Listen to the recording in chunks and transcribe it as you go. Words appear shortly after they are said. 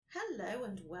Hello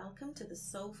and welcome to the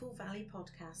Soulful Valley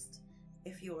podcast.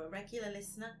 If you're a regular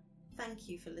listener, thank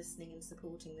you for listening and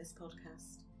supporting this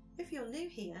podcast. If you're new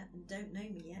here and don't know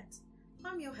me yet,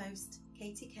 I'm your host,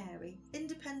 Katie Carey,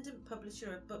 independent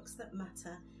publisher of Books That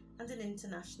Matter and an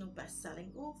international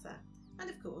best-selling author, and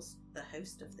of course, the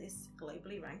host of this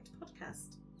globally ranked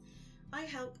podcast. I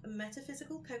help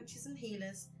metaphysical coaches and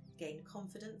healers gain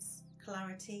confidence,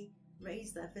 clarity,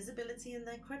 raise their visibility and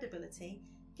their credibility,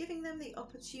 giving them the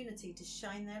opportunity to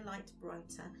shine their light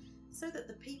brighter so that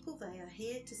the people they are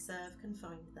here to serve can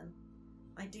find them.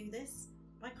 I do this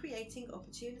by creating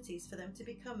opportunities for them to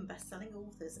become best-selling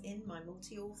authors in my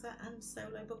multi-author and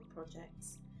solo book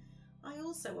projects. I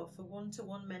also offer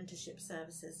one-to-one mentorship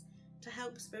services to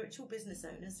help spiritual business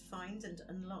owners find and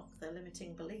unlock their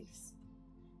limiting beliefs.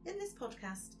 In this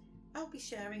podcast, I'll be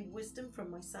sharing wisdom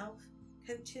from myself,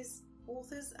 coaches,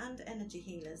 authors and energy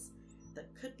healers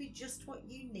that could be just what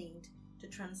you need to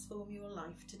transform your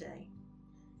life today.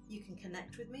 You can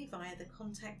connect with me via the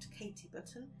Contact Katie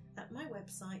button at my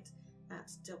website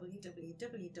at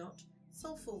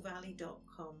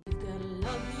www.soulfulvalley.com. You gotta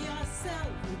love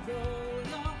yourself with all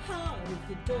your heart. If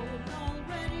you don't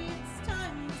already, it's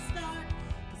time to start.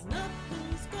 'Cause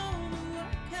nothing's gonna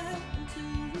work out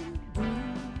until you do.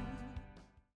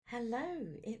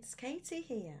 Hello, it's Katie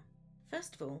here.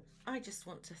 First of all, I just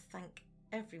want to thank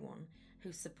everyone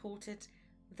who supported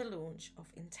the launch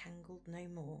of Entangled No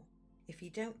More. If you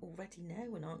don't already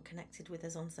know and aren't connected with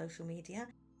us on social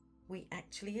media, we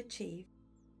actually achieved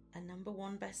a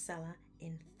 #1 bestseller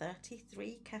in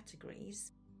 33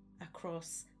 categories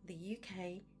across the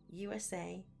UK,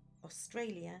 USA,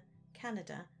 Australia,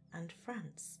 Canada and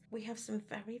France. We have some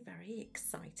very, very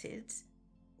excited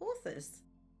authors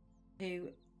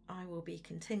who I will be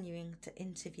continuing to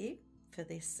interview for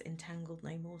this Entangled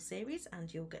No More series,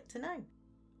 and you'll get to know.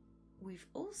 We've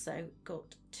also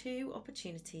got 2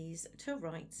 opportunities to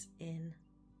write in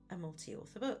a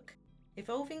multi-author book.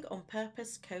 Evolving on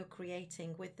Purpose,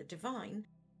 Co-Creating with the Divine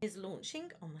is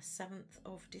launching on the 7th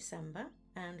of December,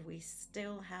 and we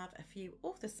still have a few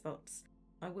author spots.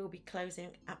 I will be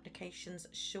closing applications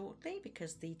shortly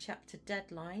because the chapter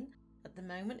deadline at the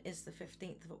moment is the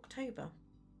 15th of October.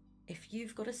 If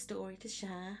you've got a story to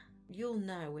share, you'll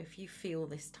know if you feel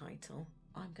this title.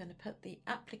 I'm going to put the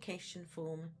application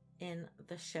form in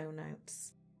the show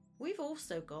notes. We've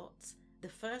also got the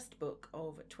first book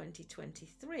of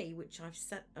 2023, which I've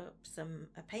set up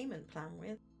a payment plan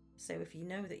with. So if you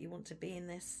know that you want to be in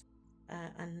this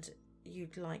and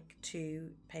you'd like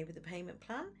to pay with a payment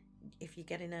plan, if you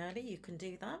get in early, you can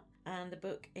do that. And the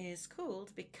book is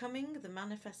called Becoming the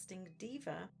Manifesting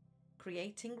Diva,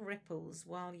 Creating Ripples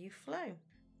While You Flow.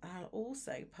 I'll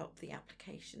also pop the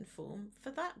application form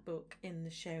for that book in the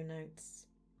show notes.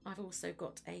 I've also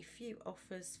got a few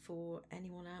offers for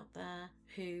anyone out there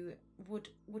who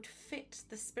would fit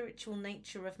the spiritual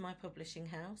nature of my publishing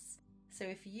house. So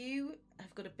if you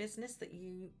have got a business that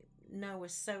you know a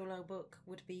solo book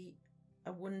would be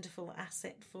a wonderful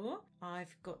asset for,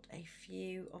 I've got a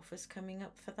few offers coming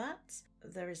up for that.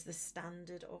 There is the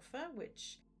standard offer,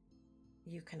 which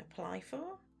you can apply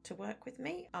for to work with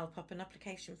me. I'll pop an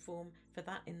application form for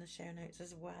that in the show notes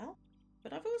as well.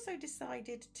 But I've also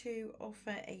decided to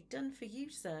offer a done-for-you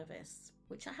service,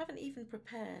 which I haven't even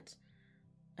prepared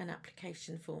an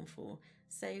application form for.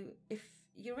 So if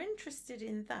you're interested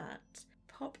in that,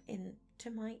 pop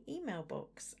into my email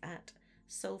box at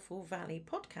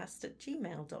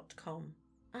soulfulvalleypodcast@gmail.com.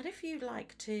 And if you'd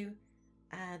like to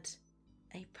add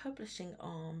a publishing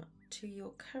arm to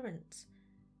your current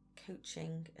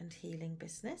coaching and healing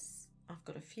business, I've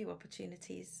got a few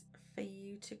opportunities for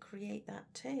you to create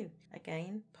that too.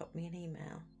 Again, pop me an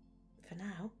email. For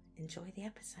now, enjoy the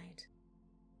episode.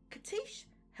 Katish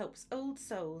helps old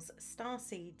souls,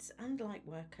 starseeds and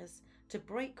lightworkers to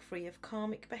break free of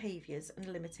karmic behaviours and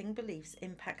limiting beliefs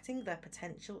impacting their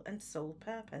potential and soul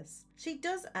purpose. She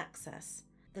does access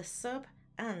the sub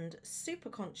and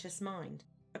superconscious mind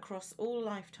across all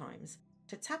lifetimes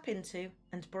to tap into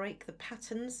and break the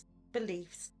patterns,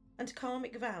 beliefs and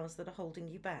karmic vows that are holding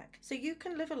you back, so you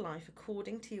can live a life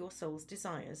according to your soul's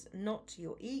desires, not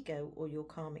your ego or your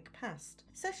karmic past.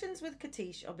 Sessions with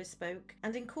Katish are bespoke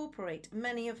and incorporate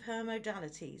many of her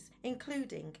modalities,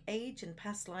 including age and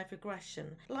past life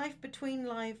regression, life between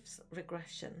lives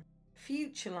regression,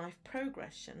 future life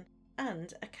progression,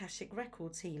 and Akashic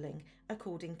Records healing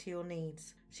according to your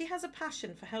needs. She has a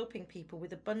passion for helping people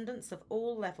with abundance of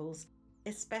all levels,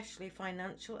 especially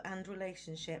financial and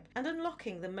relationship, and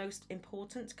unlocking the most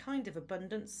important kind of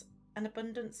abundance, an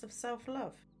abundance of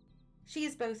self-love. She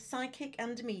is both psychic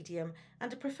and medium,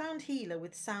 and a profound healer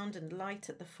with sound and light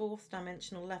at the 4th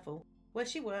dimensional level, where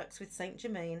she works with Saint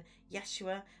Germain,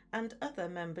 Yeshua, and other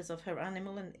members of her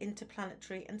animal and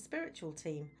interplanetary and spiritual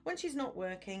team. When she's not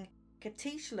working,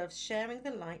 Katish loves sharing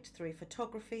the light through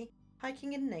photography,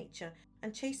 hiking in nature,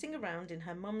 and chasing around in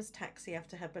her mum's taxi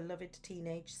after her beloved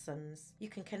teenage sons. You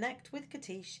can connect with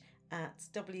Katish at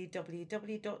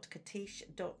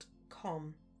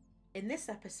www.katish.com. In this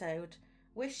episode,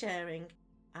 we're sharing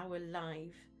our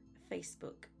live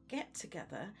Facebook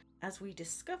get-together as we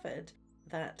discovered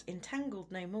that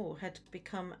Entangled No More had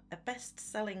become a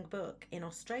best-selling book in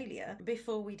Australia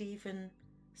before we'd even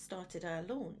started our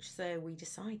launch, so we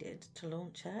decided to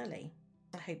launch early.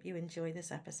 I hope you enjoy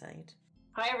this episode.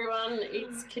 Hi everyone,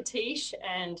 it's Katish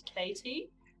and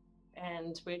Katie,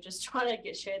 and we're just trying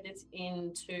to share this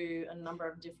into a number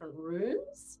of different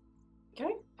rooms.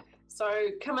 Okay, so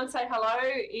come and say hello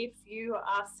if you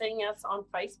are seeing us on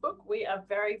Facebook. We are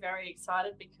very, very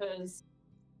excited because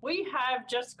we have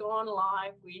just gone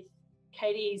live with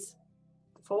Katie's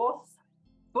 4th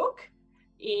book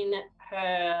in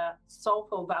her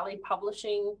Soulful Valley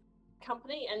Publishing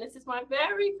Company, and this is my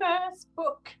very first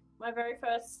book, my very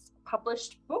first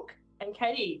published book. And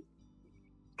Katie,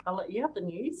 I'll let you have the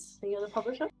news. Are you the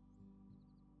publisher?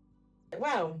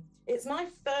 Well, it's my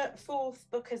 4th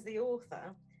book as the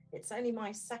author. It's only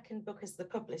my 2nd book as the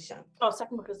publisher. Oh,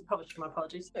 2nd book as the publisher, my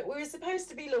apologies. But we were supposed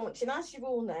to be launching, as you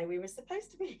all know, we were supposed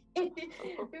to be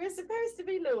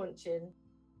launching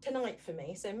tonight for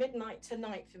me, so midnight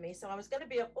tonight for me. So I was going to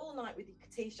be up all night with you,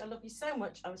 Katish. I love you so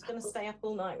much. I was going to stay up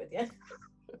all night with you.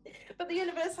 But the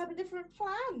universe had a different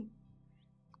plan.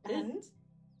 And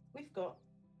we've got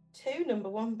 2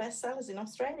 #1 bestsellers in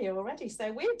Australia already.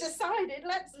 So we've decided,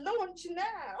 let's launch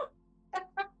now.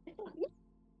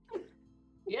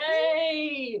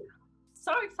 Yay!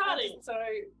 So exciting. So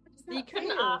you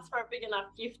couldn't feel? ask for a big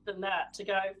enough gift than that to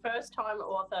go first-time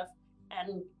author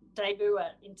and debut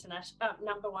at international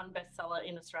 #1 bestseller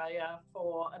in Australia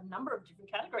for a number of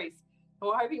different categories. And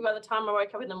we're hoping by the time I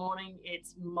wake up in the morning,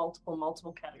 it's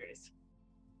multiple categories.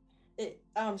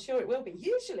 I'm sure it will be.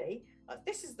 Usually,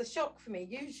 this is the shock for me.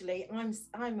 Usually, I'm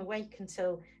awake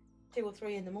until 2 or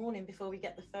 3 in the morning before we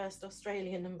get the first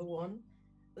Australian #1.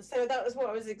 So that was what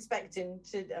I was expecting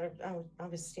to. I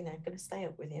was, going to stay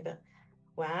up with you, but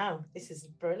wow, this is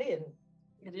brilliant.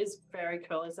 It is very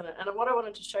cool, isn't it? And what I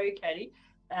wanted to show you, Katie,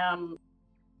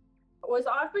 was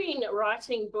I've been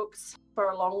writing books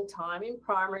for a long time. In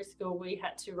primary school, we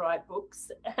had to write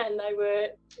books, and they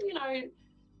were,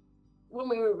 when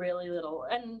we were really little.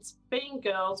 And being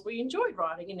girls, we enjoyed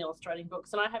writing and illustrating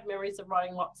books. And I have memories of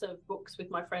writing lots of books with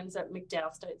my friends at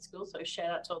McDowell State School. So shout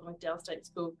out to all the McDowell State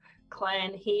School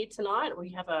clan here tonight. We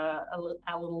have our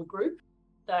little group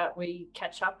that we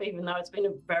catch up, even though it's been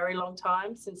a very long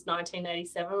time since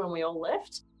 1987 when we all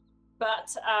left.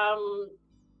 But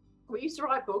we used to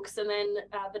write books, and then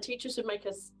the teachers would make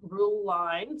us rule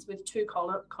lines with 2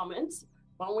 comments,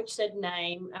 one which said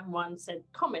name and one said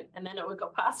comment, and then it would go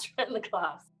passed around the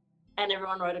class, and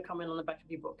everyone wrote a comment on the back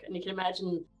of your book. And you can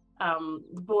imagine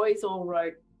the boys all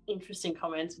wrote interesting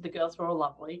comments, the girls were all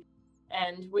lovely,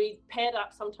 and we paired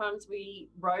up. Sometimes we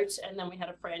wrote, and then we had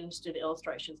a friend do the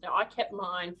illustrations. Now, I kept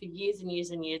mine for years and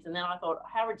years and years, and then I thought,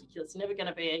 how ridiculous, never going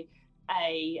to be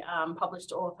a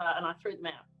published author, and I threw them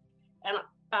out. And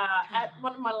at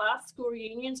one of my last school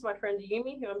reunions, my friend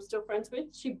Yumi, who I'm still friends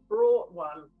with, she brought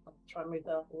one. I'll try and move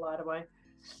the light away.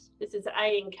 This is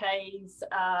A&K's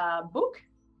book,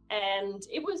 and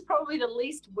it was probably the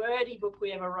least wordy book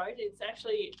we ever wrote. It's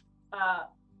actually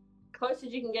close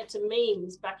as you can get to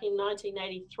memes back in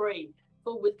 1983,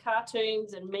 full with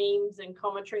cartoons and memes and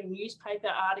commentary, newspaper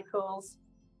articles.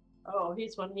 Oh,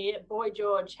 here's one here. Boy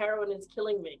George, heroin is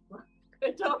killing me.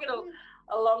 We're talking a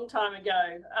long time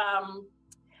ago.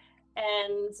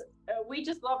 And we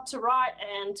just loved to write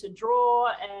and to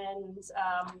draw, and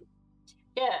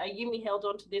Yumi held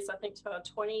on to this, I think, to a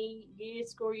 20-year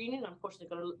school reunion.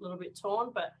 Unfortunately, got a little bit torn,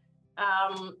 but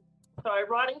so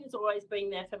writing has always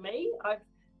been there for me. I've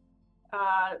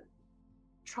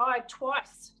tried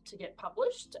twice to get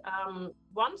published.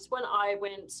 Once when I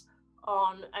went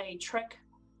on a trek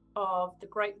of the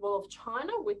Great Wall of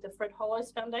China with the Fred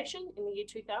Hollows Foundation in the year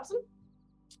 2000.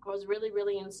 I was really,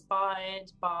 really inspired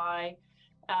by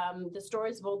the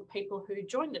stories of all the people who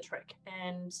joined the trek.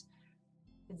 And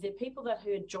the people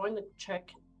who had joined the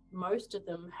trek, most of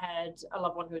them had a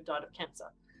loved one who had died of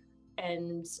cancer.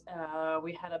 And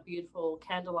we had a beautiful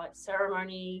candlelight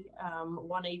ceremony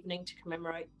one evening to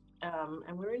commemorate.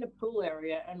 And we were in a pool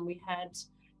area, and we had,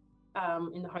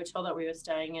 in the hotel that we were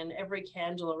staying in, every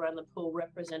candle around the pool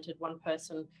represented one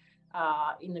person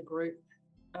in the group.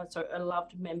 So a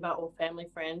loved member or family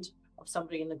friend of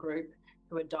somebody in the group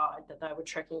who had died that they were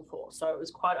trekking for. So it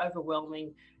was quite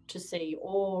overwhelming to see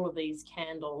all of these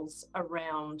candles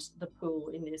around the pool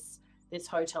in this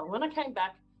hotel. When I came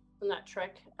back from that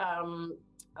trek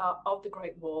of the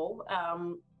Great Wall, I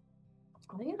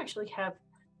think I actually have,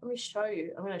 let me show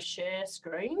you. I'm going to share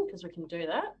screen because we can do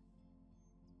that.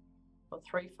 Got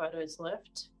 3 photos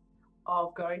left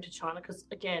of going to China because,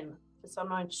 again, for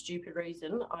some stupid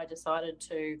reason, I decided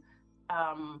to,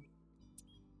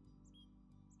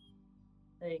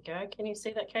 there you go. Can you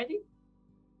see that, Katie?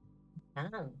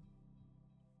 Oh.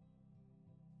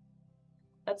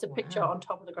 That's a picture on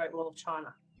top of the Great Wall of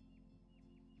China.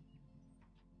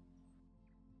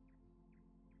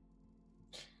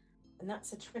 And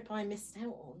that's a trip I missed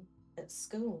out on at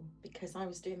school because I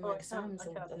was doing my Oh, exams,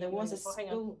 I can't and there was a Oh, hang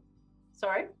on. school.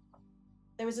 Sorry?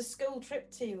 There was a school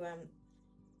trip to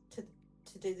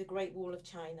do the Great Wall of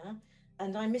China,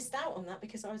 and I missed out on that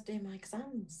because I was doing my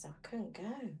exams, so I couldn't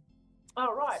go.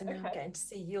 Oh, right. So now I'm Okay. getting to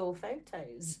see your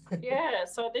photos. Yeah,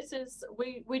 so this is,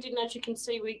 we didn't, as you can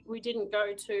see, we didn't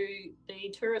go to the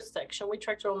tourist section. We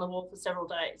trekked around the wall for several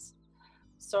days.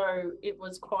 So it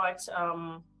was quite,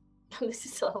 this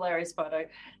is a hilarious photo.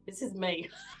 This is me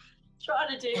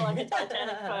trying to do like a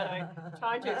Titanic photo,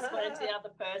 trying to explain to the other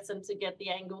person to get the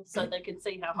angle so they could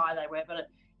see how high they were, but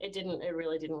it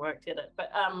really didn't work, did it? But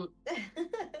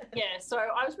yeah, so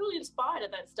I was really inspired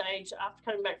at that stage after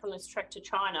coming back from this trek to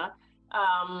China.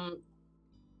 And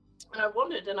I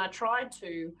wanted, and I tried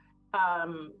to, I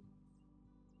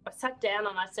sat down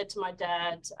and I said to my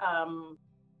dad, I'm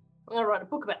going to write a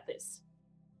book about this.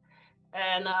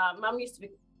 And Mum used to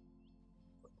be,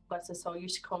 bless her soul,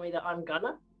 used to call me the I'm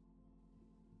gonna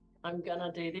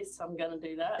do this, I'm gonna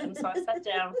do that. And so I sat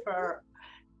down for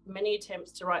many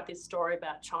attempts to write this story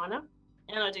about China,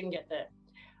 and I didn't get there.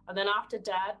 And then after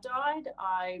Dad died,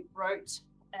 I wrote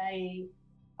a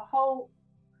whole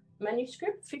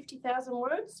manuscript, 50,000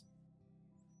 words.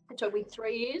 It took me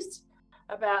 3 years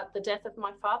about the death of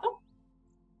my father.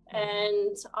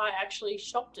 And I actually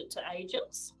shopped it to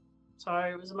agents. So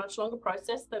it was a much longer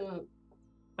process than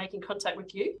making contact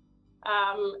with you.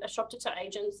 I shopped it to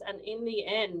agents, and in the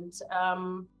end,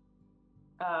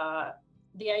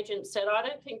 the agent said, I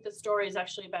don't think the story is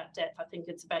actually about death. I think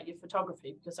it's about your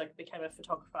photography, because I became a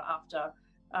photographer after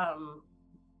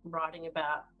writing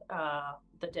about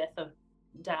the death of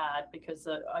Dad, because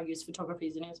I used photography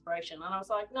as an inspiration. And I was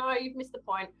like, no, you've missed the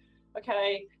point.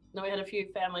 Okay. Then we had a few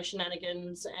family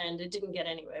shenanigans and it didn't get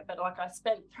anywhere. But like, I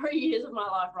spent 3 years of my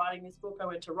life writing this book. I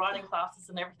went to writing classes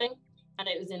and everything, and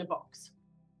it was in a box.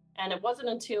 And it wasn't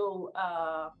until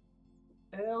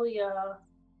earlier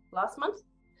last month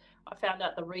I found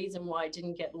out the reason why it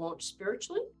didn't get launched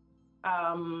spiritually.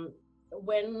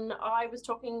 When I was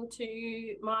talking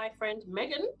to my friend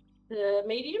Megan, the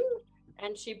medium,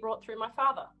 and she brought through my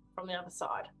father from the other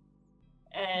side.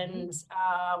 And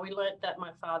we learnt that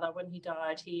my father, when he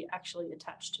died, he actually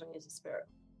attached to me as a spirit.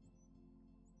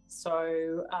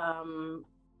 So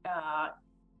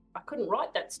I couldn't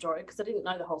write that story because I didn't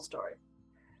know the whole story.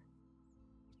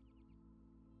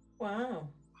 Wow.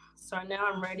 So now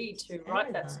I'm ready to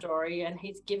write that story, and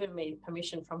he's given me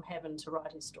permission from heaven to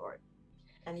write his story.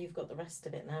 And you've got the rest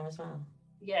of it now as well.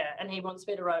 Yeah, and he wants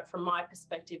me to write it from my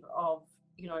perspective of,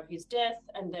 you know, his death,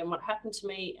 and then what happened to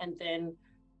me, and then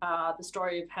the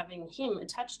story of having him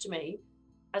attached to me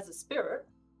as a spirit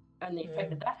and the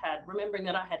effect that had, remembering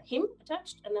that I had him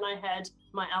attached and then I had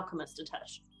my alchemist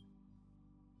attached.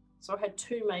 So I had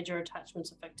 2 major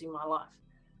attachments affecting my life.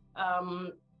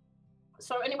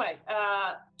 So anyway,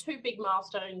 2 big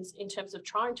milestones in terms of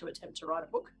trying to attempt to write a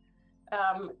book.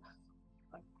 I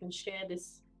can share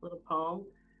this little poem.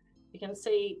 You can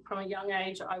see from a young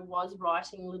age, I was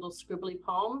writing little scribbly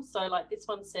poems. So like this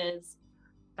one says,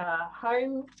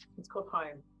 home, it's called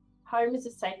Home. Home is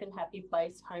a safe and happy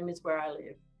place. Home is where I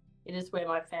live. It is where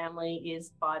my family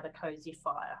is by the cozy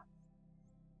fire.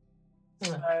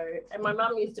 So, and my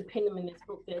mum used to pin them in this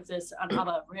book. There's this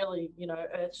another really, you know,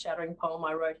 earth-shattering poem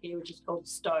I wrote here, which is called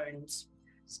Stones.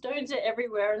 Stones are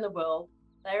everywhere in the world.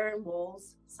 They are in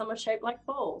walls. Some are shaped like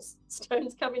balls.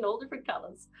 Stones come in all different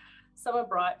colours. Some are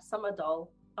bright, some are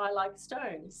dull. I like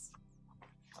stones.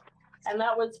 And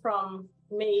that was from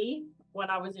me when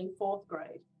I was in 4th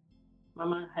grade. My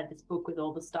mum had this book with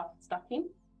all the stuff stuck in.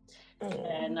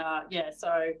 And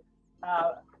so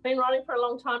been writing for a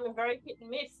long time and very hit and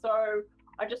miss. So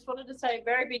I just wanted to say a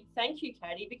very big thank you,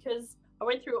 Katie, because I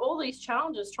went through all these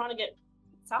challenges trying to get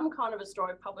some kind of a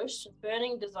story published,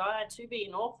 burning desire to be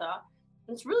an author.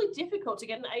 And it's really difficult to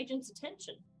get an agent's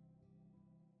attention.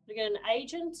 You get an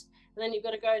agent, and then you've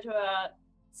got to go to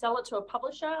sell it to a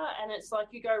publisher, and it's like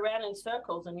you go around in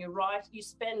circles and you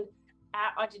spend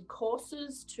I did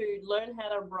courses to learn how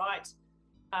to write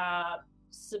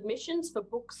submissions for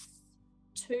books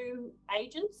to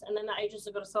agents, and then the agents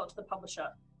have got to sell it to the publisher.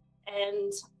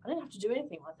 And I didn't have to do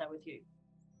anything like that with you.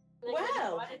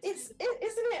 Well,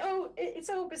 it's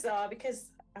all bizarre,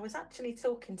 because I was actually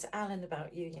talking to Alan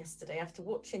about you yesterday after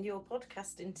watching your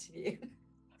podcast interview.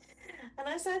 And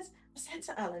I said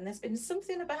to Alan, there's been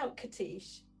something about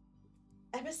Katish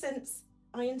ever since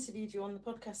I interviewed you on the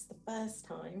podcast the first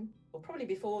time, or probably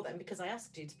before then, because I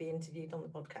asked you to be interviewed on the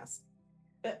podcast.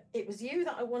 But it was you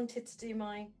that I wanted to do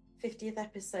my 50th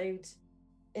episode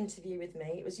interview with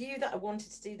me. It was you that I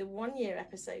wanted to do the 1 year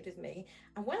episode with me.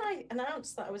 And when I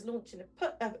announced that I was launching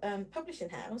a publishing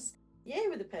house, you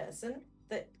were the person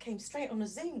that came straight on a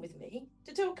Zoom with me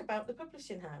to talk about the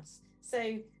publishing house.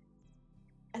 So,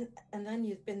 and then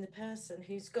you've been the person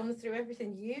who's gone through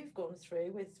everything you've gone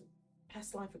through with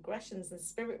past life regressions and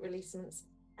spirit releasements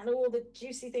and all the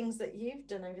juicy things that you've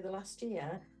done over the last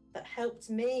year that helped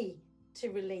me to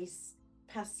release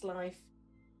past life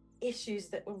issues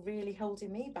that were really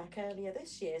holding me back earlier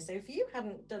this year. So if you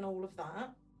hadn't done all of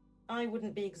that, I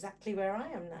wouldn't be exactly where I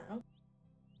am now.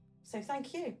 So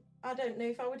thank you. I don't know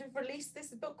if I would have released this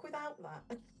book without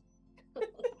that.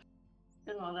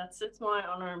 Oh, it's my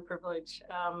honor and privilege.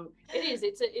 It is.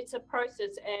 It's a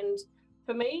process, and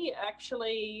for me,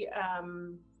 actually,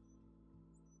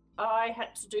 I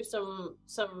had to do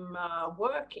some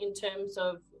work in terms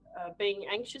of being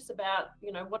anxious about,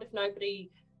 what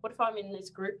if I'm in this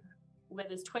group where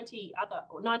there's 19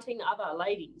 other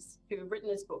ladies who have written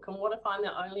this book, and what if I'm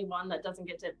the only one that doesn't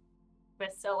get to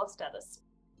bestseller status?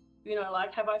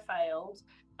 Have I failed?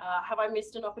 Have I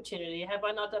missed an opportunity? Have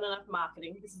I not done enough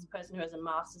marketing? This is a person who has a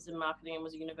master's in marketing and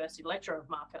was a university lecturer of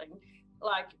marketing.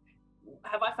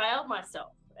 Have I failed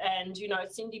myself? And,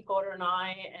 Cindy Porter and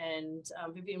I and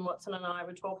Vivian Watson and I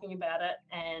were talking about it.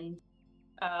 And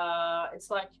it's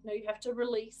you have to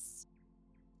release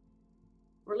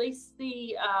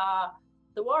the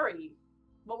worry.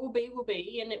 What will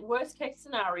be. And in worst case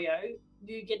scenario,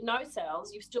 you get no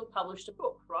sales, you've still published a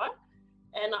book, right?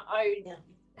 And I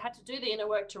had to do the inner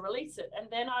work to release it. And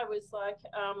then I was like,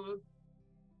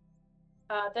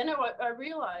 I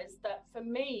realized that for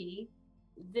me,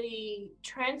 the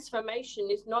transformation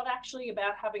is not actually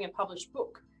about having a published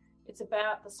book. It's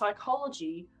about the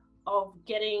psychology of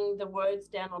getting the words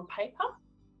down on paper,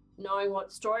 knowing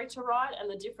what story to write, and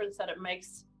the difference that it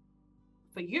makes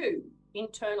for you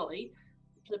internally.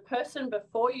 The person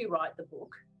before you write the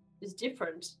book is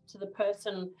different to the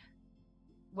person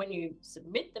when you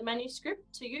submit the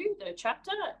manuscript to you, the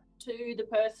chapter, to the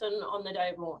person on the day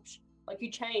of launch. You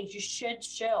change, you shed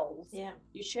shells,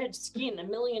 you shed skin a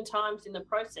million times in the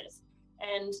process.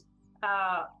 And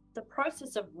the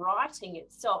process of writing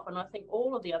itself, and I think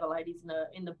all of the other ladies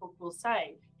in the book will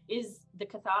say, is the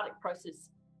cathartic process.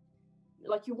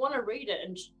 You want to read it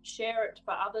and share it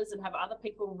for others and have other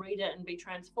people read it and be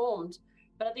transformed.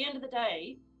 But at the end of the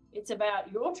day, it's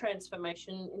about your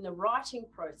transformation in the writing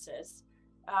process,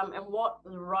 and what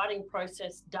the writing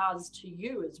process does to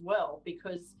you as well,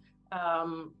 because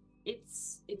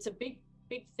it's a big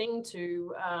thing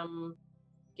to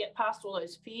get past all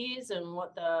those fears and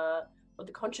what the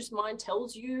conscious mind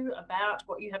tells you about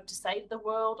what you have to say to the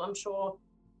world. I'm sure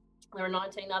there are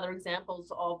 19 other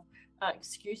examples of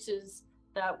excuses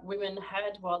that women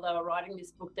had while they were writing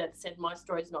this book that said, my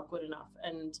story is not good enough,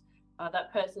 and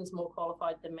that person's more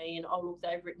qualified than me, and look,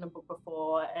 they've written a book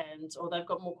before, or they've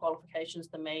got more qualifications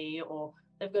than me, or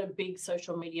they've got a big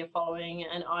social media following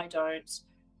and I don't.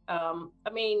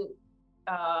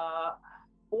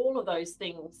 All of those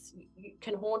things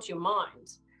can haunt your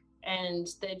mind, and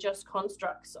they're just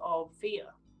constructs of fear.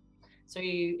 So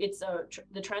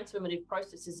the transformative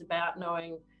process is about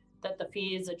knowing that the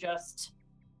fears are just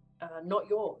not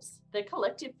yours. They're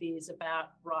collective fears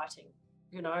about writing.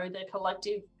 They're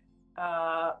collective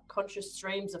conscious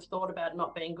streams of thought about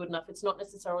not being good enough. It's not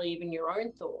necessarily even your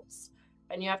own thoughts,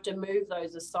 and you have to move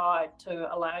those aside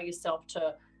to allow yourself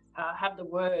to have the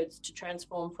words to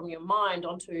transform from your mind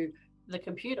onto the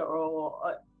computer,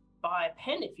 or by a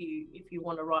pen if you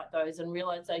want to write those, and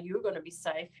realize that you're going to be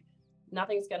safe.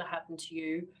 Nothing's going to happen to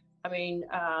you.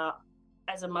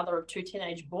 As a mother of 2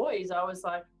 teenage boys, I was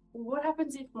like, what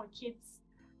happens if my kids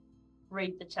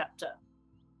read the chapter?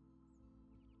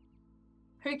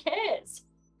 Who cares?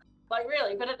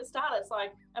 Really, but at the start, it's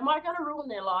am I going to ruin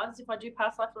their lives if I do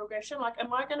past life regression?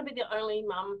 Am I going to be the only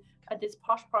mum at this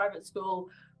posh private school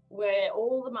where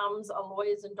all the mums are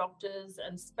lawyers and doctors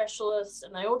and specialists,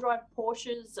 and they all drive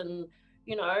Porsches and,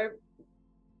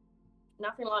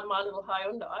 nothing like my little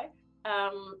Hyundai?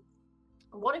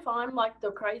 what if I'm like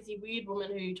the crazy weird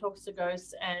woman who talks to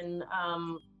ghosts and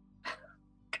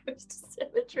goes to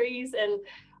cemeteries and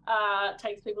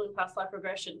takes people in past life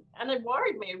regression? And it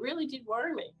worried me. It really did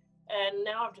worry me. And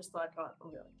now I'm just like, oh,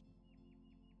 really?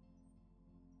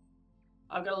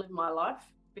 I've got to live my life,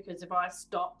 because if I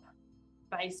stop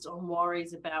based on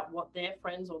worries about what their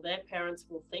friends or their parents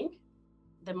will think,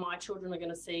 then my children are going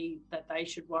to see that they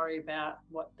should worry about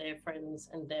what their friends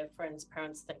and their friends'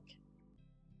 parents think.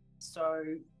 So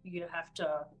you have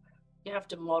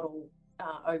to model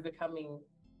overcoming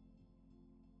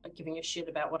giving a shit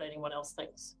about what anyone else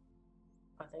thinks,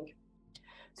 I think.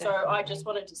 Definitely. So I just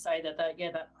wanted to say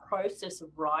that process of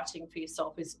writing for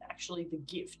yourself is actually the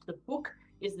gift. The book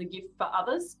is the gift for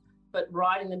others, but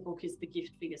writing the book is the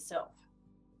gift for yourself,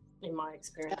 in my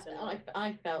experience.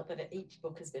 I felt that each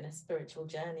book has been a spiritual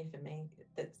journey for me.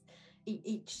 That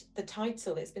the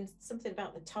title, it's been something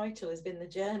about the title has been the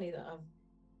journey that I've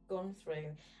gone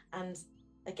through. And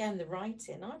again, the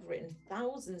writing, I've written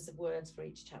thousands of words for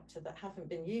each chapter that haven't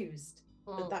been used,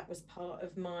 but that was part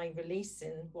of my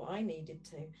releasing what I needed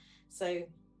to. So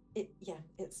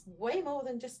it's way more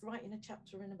than just writing a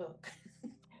chapter in a book.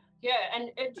 Yeah, and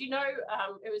you know,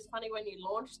 it was funny when you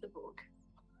launched the book.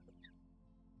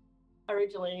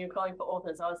 Originally, you were calling for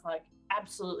authors. I was like,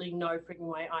 absolutely no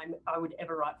freaking way I would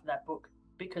ever write for that book,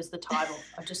 because the title,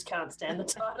 I just can't stand the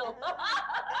title.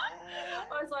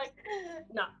 I was like,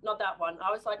 no, not that one.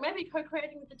 I was like, maybe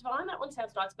co-creating with the Divine, that one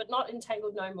sounds nice, but not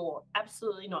Entangled No More.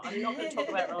 Absolutely not. I'm not going to talk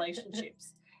about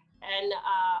relationships. And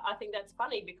I think that's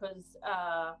funny, because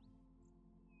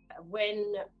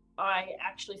when I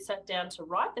actually sat down to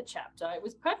write the chapter, it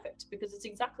was perfect, because it's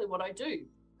exactly what I do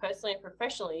personally and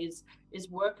professionally, is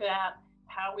work out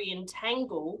how we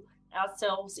entangle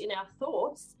ourselves in our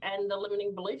thoughts and the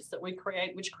limiting beliefs that we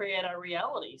create, which create our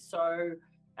reality. So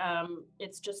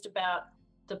it's just about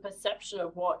the perception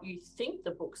of what you think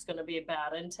the book's going to be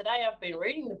about. And today I've been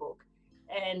reading the book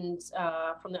and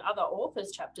from the other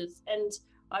authors' chapters, and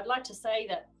I'd like to say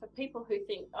that for people who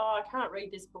think, oh, I can't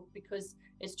read this book because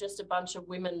it's just a bunch of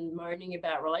women moaning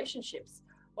about relationships.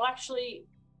 Well, actually,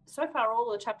 so far,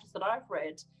 all the chapters that I've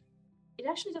read, it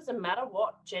actually doesn't matter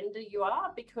what gender you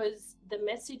are, because the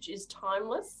message is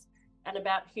timeless and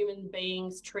about human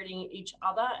beings treating each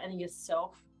other and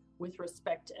yourself with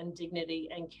respect and dignity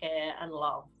and care and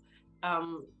love.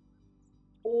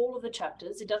 All of the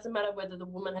chapters, it doesn't matter whether the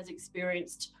woman has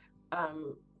experienced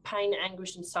pain,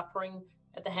 anguish, and suffering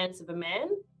at the hands of a man.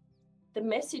 The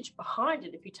message behind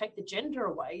it, if you take the gender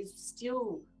away, is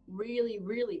still really,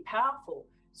 really powerful.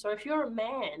 So if you're a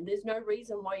man, there's no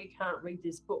reason why you can't read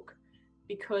this book,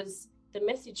 because the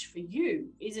message for you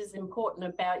is as important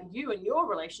about you and your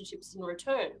relationships in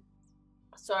return.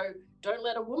 So don't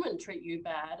let a woman treat you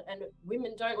bad, and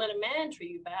women don't let a man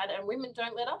treat you bad, and women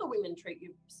don't let other women treat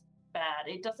you bad.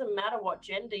 It doesn't matter what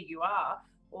gender you are,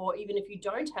 or even if you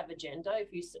don't have a gender, if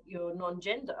you're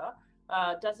non-gender,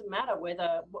 doesn't matter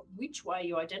which way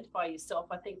you identify yourself.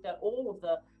 I think that all of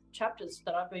the chapters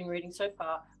that I've been reading so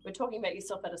far, we're talking about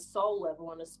yourself at a soul level,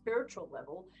 on a spiritual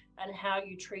level, and how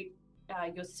you treat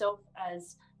yourself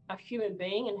as a human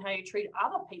being, and how you treat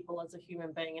other people as a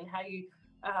human being, and how you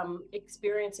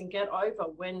experience and get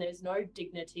over when there's no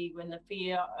dignity, when the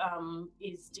fear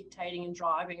is dictating and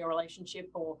driving a relationship,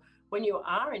 or when you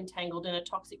are entangled in a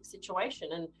toxic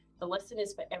situation. And the lesson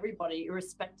is for everybody,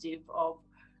 irrespective of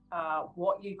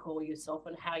what you call yourself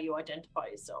and how you identify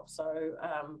yourself. So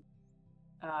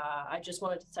I just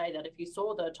wanted to say that if you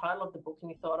saw the title of the book and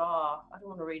you thought, oh, I don't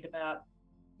want to read about,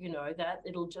 that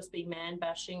it'll just be man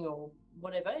bashing or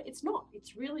whatever, it's not.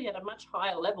 It's really at a much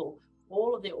higher level.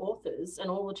 All of the authors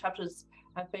and all the chapters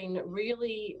have been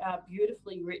really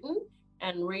beautifully written,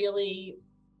 and really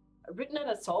written at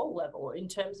a soul level in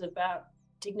terms of about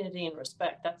dignity and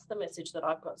respect. That's the message that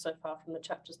I've got so far from the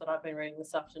chapters that I've been reading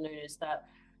this afternoon, is that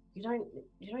you don't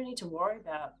need to worry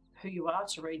about who you are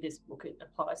to read this book. It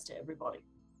applies to everybody.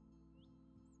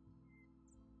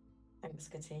 Thanks,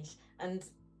 Katish. And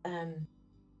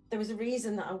there was a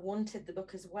reason that I wanted the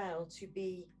book as well to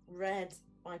be read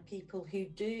by people who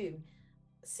do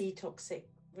see toxic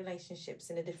relationships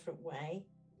in a different way,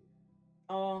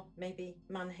 or maybe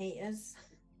man haters,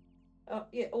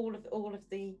 all of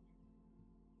the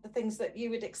things that you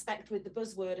would expect with the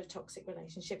buzzword of toxic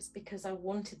relationships, because I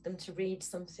wanted them to read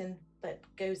something that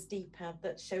goes deeper,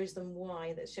 that shows them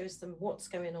why, that shows them what's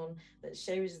going on, that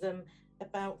shows them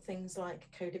about things like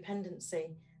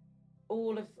codependency,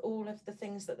 all of the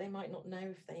things that they might not know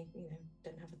if they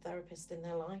don't have a therapist in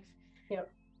their life.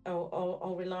 Yep.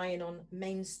 Or relying on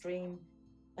mainstream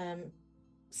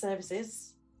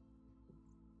services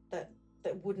that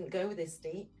wouldn't go this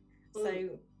deep.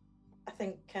 So I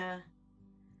think,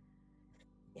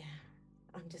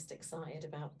 I'm just excited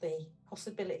about the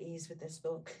possibilities with this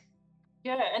book.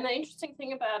 Yeah, and the interesting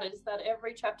thing about it is that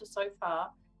every chapter so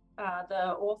far,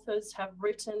 the authors have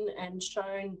written and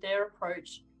shown their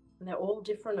approach, and they're all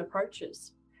different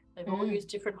approaches. They've all used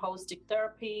different holistic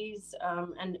therapies,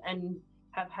 and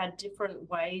have had different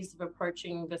ways of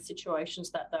approaching the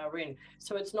situations that they're in.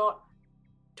 So it's not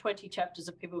 20 chapters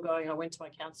of people going, I went to my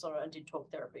counselor and did talk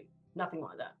therapy. Nothing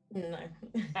like that. No.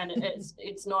 And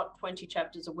it's not 20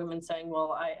 chapters of women saying,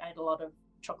 well, I ate a lot of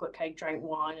chocolate cake, drank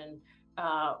wine, and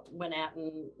went out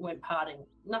and went partying.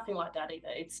 Nothing like that either.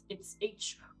 It's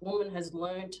each woman has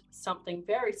learned something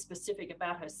very specific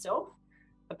about herself,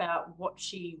 about what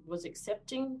she was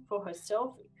accepting for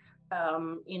herself,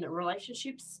 in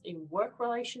relationships, in work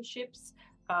relationships,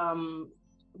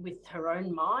 with her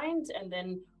own mind, and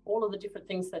then all of the different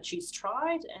things that she's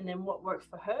tried, and then what worked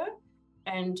for her,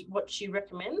 and what she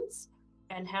recommends,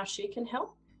 and how she can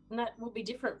help. And that will be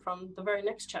different from the very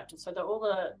next chapter. So that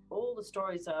all the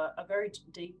stories are very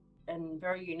deep and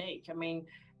very unique. I mean,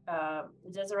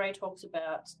 Desiree talks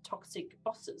about toxic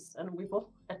bosses, and we've all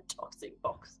had toxic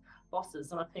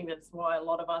bosses, and I think that's why a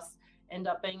lot of us end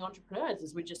up being entrepreneurs,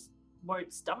 is we just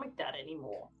won't stomach that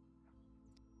anymore.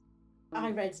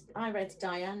 I read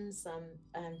Diane's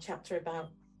chapter about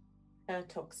her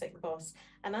toxic boss,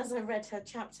 and as I read her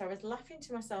chapter, I was laughing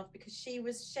to myself because she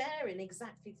was sharing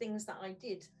exactly things that I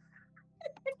did.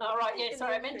 Oh, right, yeah,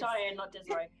 sorry, I meant Diane, not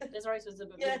Desiree. Desiree's was a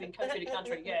bit moving country to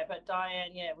country, yeah, but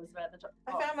Diane, was about the...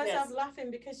 I found myself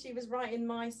laughing because she was writing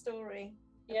my story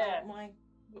about my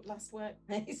last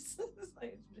workplace.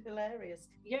 It's hilarious.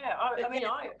 Yeah, I mean,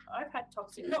 I've had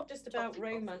toxic... Not just about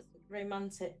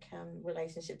romantic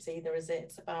relationships either, is it?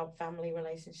 It's about family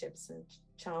relationships and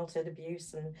childhood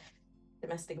abuse and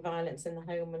domestic violence in the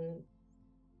home and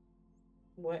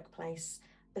workplace.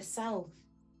 The Self.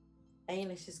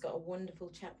 Ailish has got a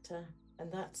wonderful chapter,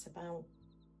 and that's about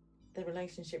the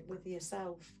relationship with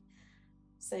yourself.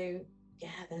 So, yeah,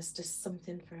 there's just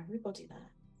something for everybody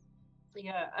there.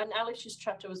 Yeah, and Ailish's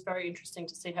chapter was very interesting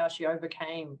to see how she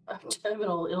overcame a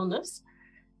terminal illness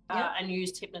and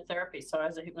used hypnotherapy. So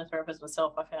as a hypnotherapist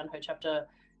myself, I found her chapter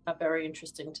very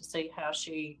interesting to see how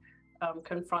she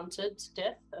confronted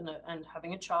death and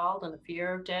having a child and the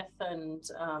fear of death, and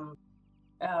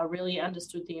really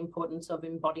understood the importance of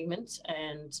embodiment,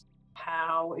 and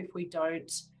how if we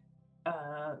don't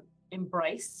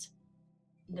embrace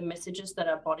the messages that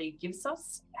our body gives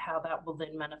us, how that will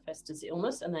then manifest as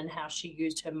illness, and then how she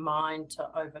used her mind to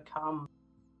overcome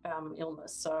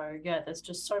illness. So yeah, there's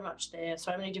just so much there,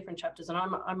 so many different chapters, and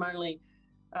I'm only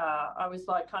I was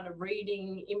like kind of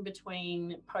reading in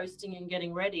between posting and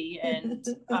getting ready, and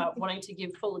wanting to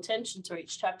give full attention to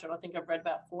each chapter, and I think I've read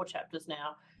about 4 chapters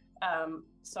now.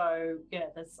 So yeah,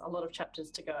 there's a lot of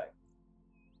chapters to go.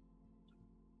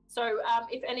 So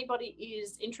if anybody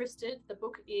is interested, the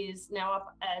book is now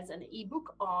up as an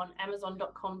ebook on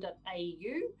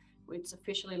amazon.com.au. It's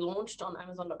officially launched on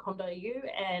amazon.com.au,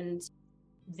 and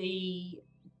the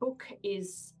book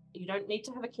is, you don't need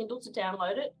to have a Kindle to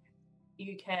download it.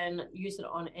 You can use it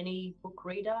on any book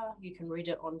reader. You can read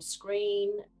it on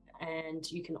screen, and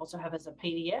you can also have it as a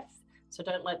PDF. So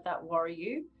don't let that worry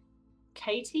you.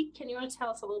 Katie, can you want to tell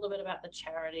us a little bit about the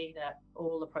charity that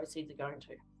all the proceeds are going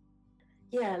to?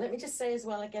 Yeah, let me just say as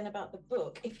well again about the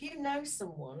book. If you know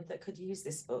someone that could use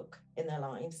this book in their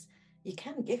lives, you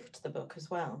can gift the book as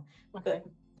well. Okay. But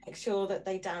make sure that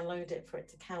they download it for it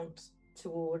to count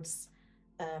towards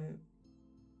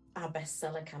our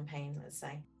bestseller campaign, let's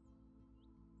say.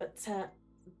 But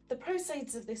the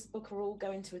proceeds of this book are all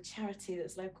going to a charity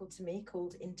that's local to me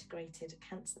called Integrated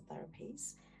Cancer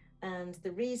Therapies. And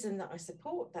the reason that I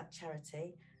support that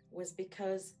charity was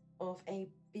because of a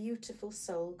beautiful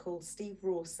soul called Steve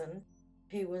Rawson,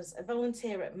 who was a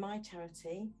volunteer at my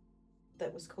charity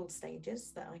that was called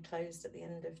Stages, that I closed at the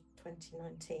end of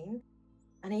 2019.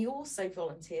 And he also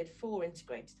volunteered for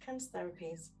Integrated Cancer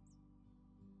Therapies.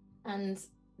 And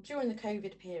during the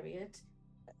COVID period,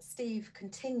 Steve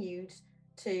continued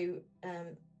to,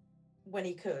 when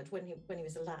he could, when he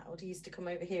was allowed, he used to come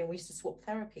over here and we used to swap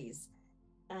therapies.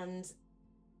 And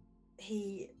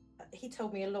he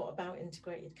told me a lot about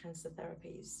Integrated Cancer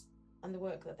Therapies and the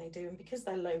work that they do. And because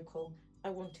they're local,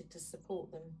 I wanted to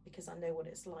support them because I know what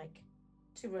it's like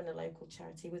to run a local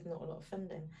charity with not a lot of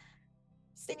funding.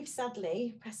 Steve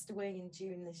sadly passed away in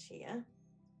June this year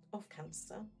of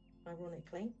cancer,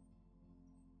 ironically.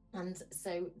 And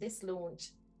so this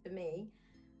launch for me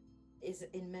is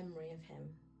in memory of him.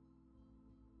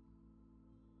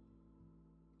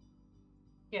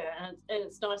 Yeah, and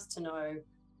it's nice to know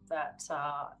that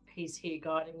he's here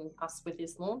guiding us with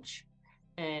this launch.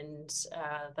 and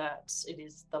that it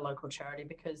is the local charity,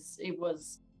 because it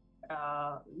was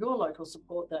your local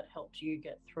support that helped you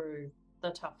get through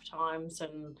the tough times.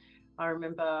 And I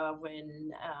remember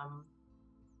when, I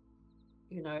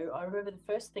remember the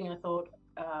first thing I thought,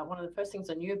 one of the first things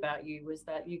I knew about you was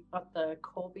that you got the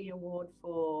Corby Award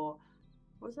for,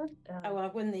 what was it? I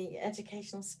won the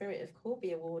Educational Spirit of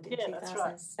Corby Award in that's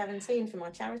right. 2017 for my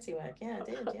charity work. Yeah, I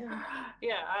did, yeah.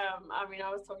 Yeah, I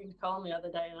was talking to Colin the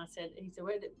other day, and he said,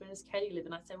 where does Katie live?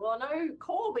 And I said, well, no,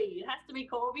 Corby. It has to be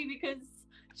Corby because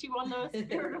she won the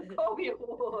Spirit of Corby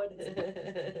Award.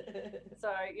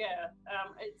 So, yeah,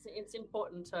 it's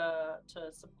important to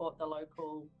support the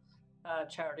local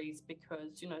charities,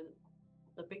 because,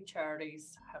 the big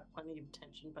charities have plenty of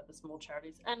attention, but the small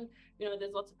charities, and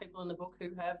there's lots of people in the book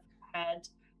who have had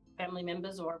family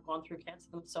members or have gone through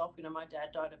cancer themselves. My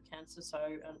dad died of cancer,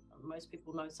 so most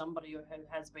people know somebody who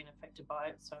has been affected by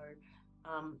it. So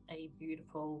a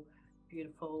beautiful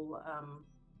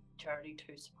charity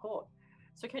to support.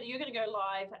 So Katie, you're going to go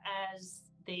live as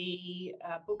the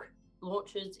book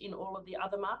launches in all of the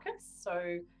other markets,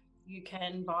 so you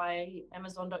can buy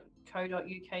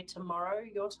amazon.co.uk tomorrow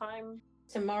your time.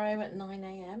 Tomorrow at 9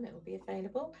 a.m. it will be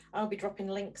available. I'll be dropping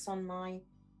links on my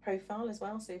profile as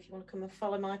well, so if you want to come and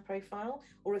follow my profile,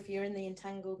 or if you're in the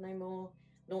Entangled No More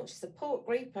launch support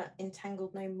group at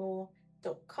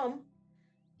entanglednomore.com,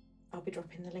 I'll be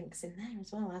dropping the links in there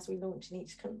as well as we launch in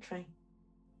each country.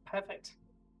 Perfect.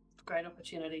 Great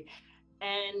opportunity.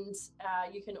 And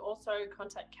you can also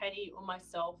contact Katie or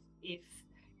myself if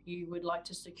you would like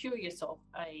to secure yourself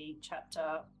a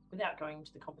chapter without going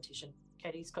to the competition.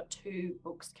 Katie's got 2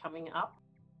 books coming up,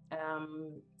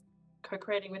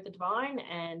 Co-Creating with the Divine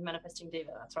and Manifesting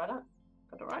Diva. That's right, got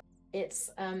it right? It's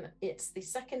the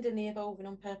second in the Evolving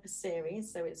on Purpose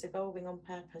series, so it's Evolving on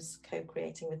Purpose,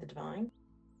 Co-Creating with the Divine.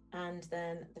 And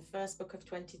then the first book of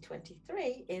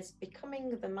 2023 is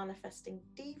Becoming the Manifesting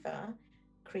Diva,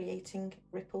 Creating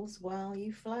Ripples While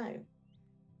You Flow.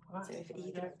 Right. So if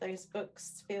either of those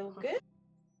books feel good.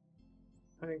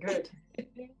 Very good.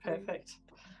 Perfect.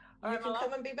 You can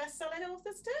come and be best-selling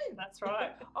authors too. That's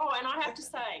right. Oh, and I have to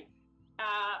say,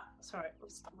 sorry,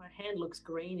 my hand looks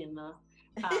green in the...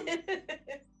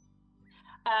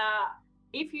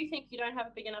 if you think you don't have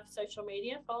a big enough social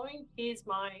media following, here's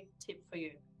my tip for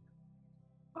you.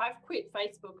 I've quit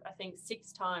Facebook, I think,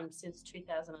 6 times since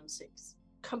 2006.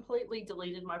 Completely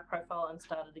deleted my profile and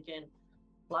started again.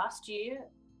 Last year,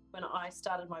 when I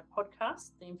started my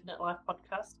podcast, the Infinite Life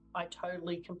podcast, I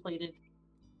totally completed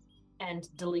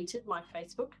and deleted my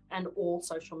Facebook and all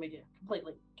social media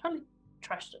completely, totally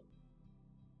trashed it.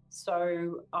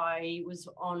 So I was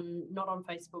not on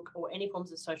Facebook or any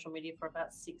forms of social media for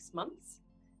about 6 months,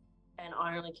 and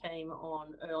I only came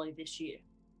on early this year.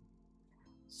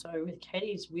 So with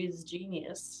Katie's Whiz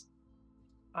Genius,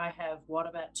 I have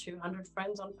about 200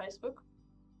 friends on Facebook,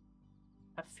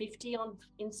 50 on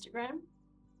Instagram.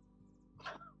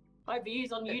 My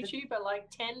views on YouTube are like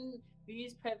 10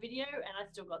 views per video, and I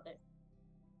still got there.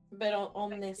 But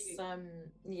on this,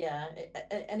 and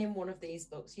in one of these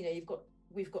books,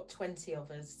 we've got 20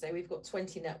 of us, so we've got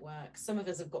 20 networks. Some of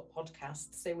us have got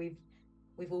podcasts, so we've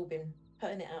all been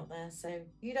putting it out there. So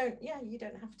you don't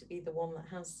have to be the one that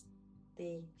has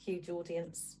the huge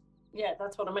audience. Yeah,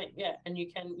 that's what I mean. Yeah, and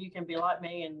you can be like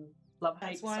me and love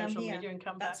hate social media and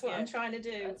come that's back. What I'm trying to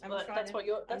do. That's what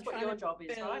your job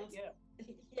is, right? Yeah.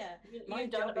 Yeah, my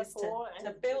job is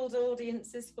to build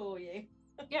audiences for you.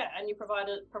 Yeah, and you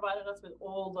provided us with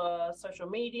all the social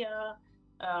media,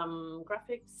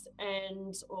 graphics,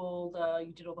 and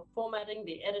you did all the formatting,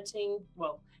 the editing.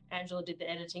 Well, Angela did the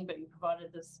editing, but you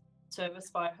provided this service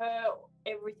by her,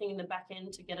 everything in the back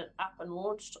end to get it up and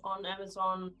launched on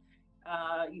Amazon.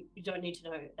 You don't need to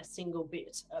know a single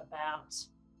bit about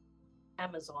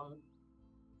Amazon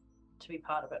to be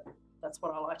part of it. That's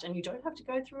what I liked. And you don't have to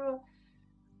go through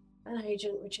an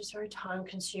agent, which is very time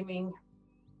consuming,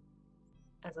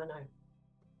 as I know.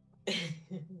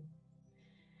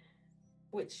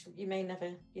 Which you may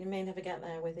never get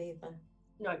there with either.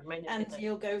 No, you may never. And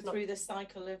you'll go through the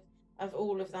cycle of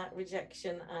all of that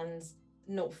rejection and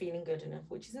not feeling good enough,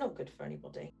 which is not good for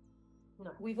anybody. No.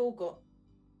 We've all got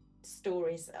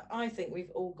stories. I think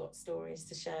we've all got stories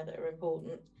to share that are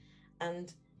important.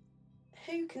 And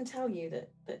who can tell you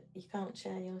that you can't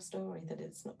share your story, that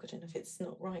it's not good enough, it's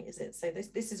not right, is it? So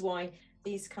this is why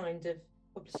these kind of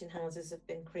publishing houses have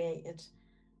been created.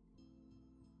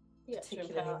 Yeah,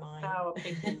 particularly to empower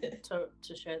people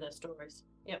to share their stories.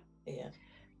 Yep.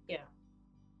 Yeah.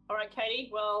 All right,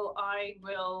 Katie. Well, I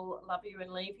will love you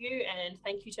and leave you, and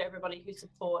thank you to everybody who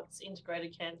supports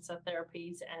Integrated Cancer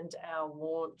Therapies and our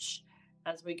launch.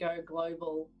 as we go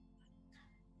global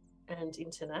and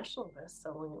international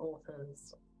best-selling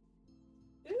authors.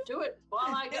 Do it while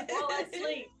I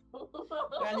sleep.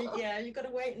 Well, yeah, you've got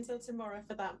to wait until tomorrow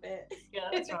for that bit. Yeah,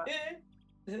 that's right.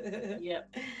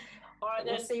 Yep. All right,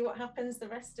 We'll then. see what happens the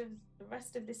rest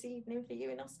of this evening for you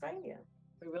in Australia.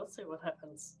 We will see what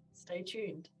happens. Stay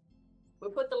tuned.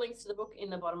 We'll put the links to the book in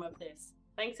the bottom of this.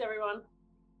 Thanks, everyone.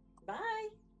 Bye.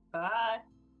 Bye.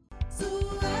 So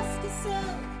ask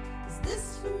yourself, is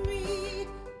this for me?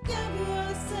 Give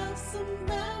yourself some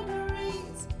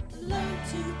boundaries. Learn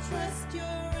to trust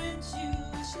your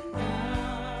intuition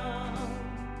now.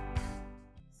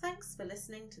 Thanks for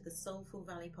listening to the Soulful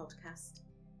Valley podcast.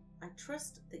 I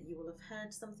trust that you will have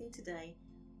heard something today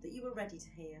that you were ready to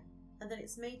hear, and that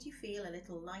it's made you feel a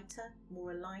little lighter,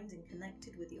 more aligned and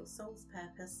connected with your soul's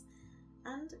purpose,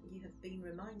 and you have been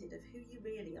reminded of who you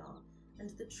really are and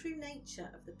the true nature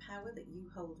of the power that you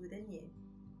hold within you.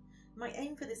 My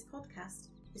aim for this podcast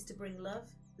is to bring love,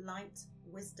 light,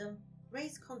 wisdom,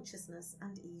 raise consciousness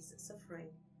and ease suffering.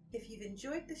 If you've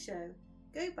enjoyed the show,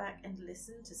 go back and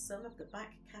listen to some of the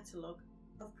back catalogue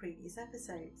of previous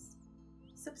episodes.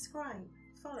 Subscribe,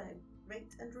 follow,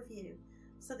 rate and review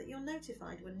so that you're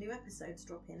notified when new episodes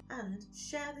drop in, and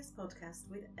share this podcast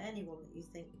with anyone that you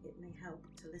think it may help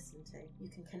to listen to. You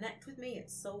can connect with me at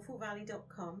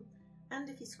soulfulvalley.com, and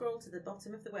if you scroll to the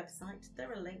bottom of the website,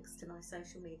 there are links to my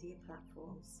social media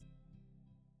platforms.